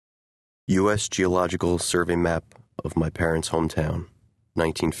U.S. Geological Survey map of my parents' hometown,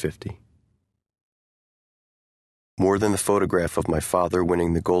 1950. More than the photograph of my father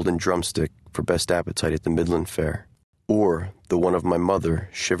winning the Golden Drumstick for Best Appetite at the Midland Fair, or the one of my mother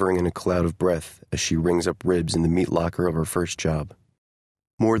shivering in a cloud of breath as she rings up ribs in the meat locker of her first job.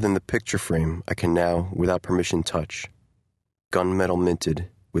 More than the picture frame I can now, without permission, touch. Gunmetal minted,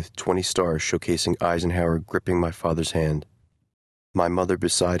 with 20 stars showcasing Eisenhower gripping my father's hand. My mother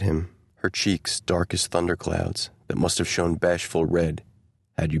beside him, her cheeks dark as thunderclouds that must have shown bashful red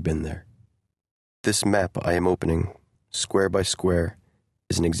had you been there. This map I am opening, square by square,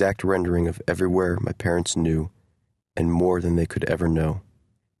 is an exact rendering of everywhere my parents knew, and more than they could ever know,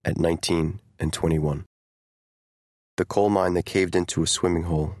 at 19 and 21. The coal mine that caved into a swimming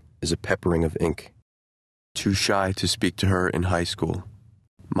hole is a peppering of ink. Too shy to speak to her in high school,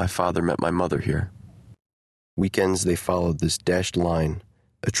 my father met my mother here. Weekends they followed this dashed line,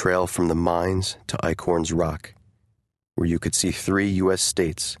 a trail from the mines to Eichhorn's Rock, where you could see 3 U.S.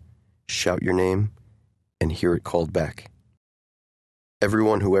 states, shout your name, and hear it called back.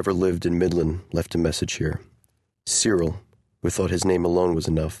 Everyone who ever lived in Midland left a message here. Cyril, who thought his name alone was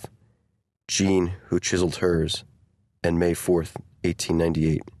enough. Jean, who chiseled hers, and May 4th,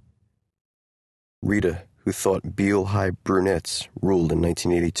 1898. Rita, who thought Beale High brunettes ruled in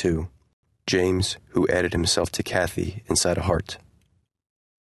 1982. James, who added himself to Kathy inside a heart.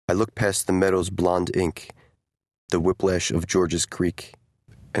 I look past the meadow's blonde ink, the whiplash of George's Creek,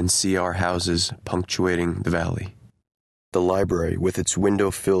 and see our houses punctuating the valley. The library with its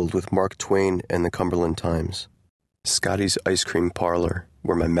window filled with Mark Twain and the Cumberland Times. Scotty's ice cream parlor,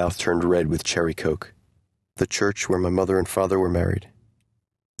 where my mouth turned red with cherry coke. The church where my mother and father were married.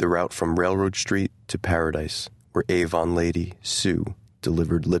 The route from Railroad Street to Paradise, where Avon lady, Sue,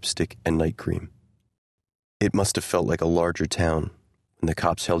 delivered lipstick and night cream. It must have felt like a larger town when the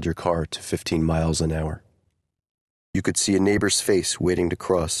cops held your car to 15 miles an hour. You could see a neighbor's face waiting to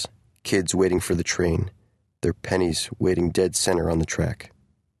cross, kids waiting for the train, their pennies waiting dead center on the track.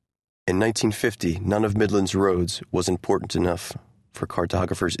 In 1950, none of Midland's roads was important enough for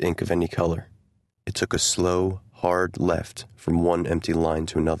cartographer's ink of any color. It took a slow, hard left from one empty line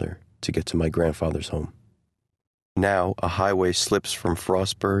to another to get to my grandfather's home. Now, a highway slips from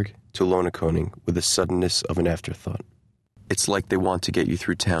Frostburg to Lonakoning with the suddenness of an afterthought. It's like they want to get you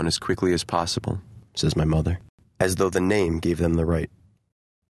through town as quickly as possible, says my mother, as though the name gave them the right.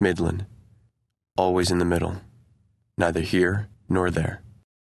 Midland, always in the middle, neither here nor there.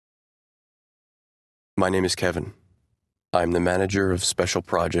 My name is Kevin. I'm the manager of special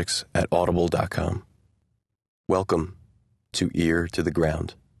projects at Audible.com. Welcome to Ear to the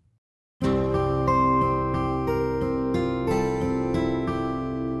Ground.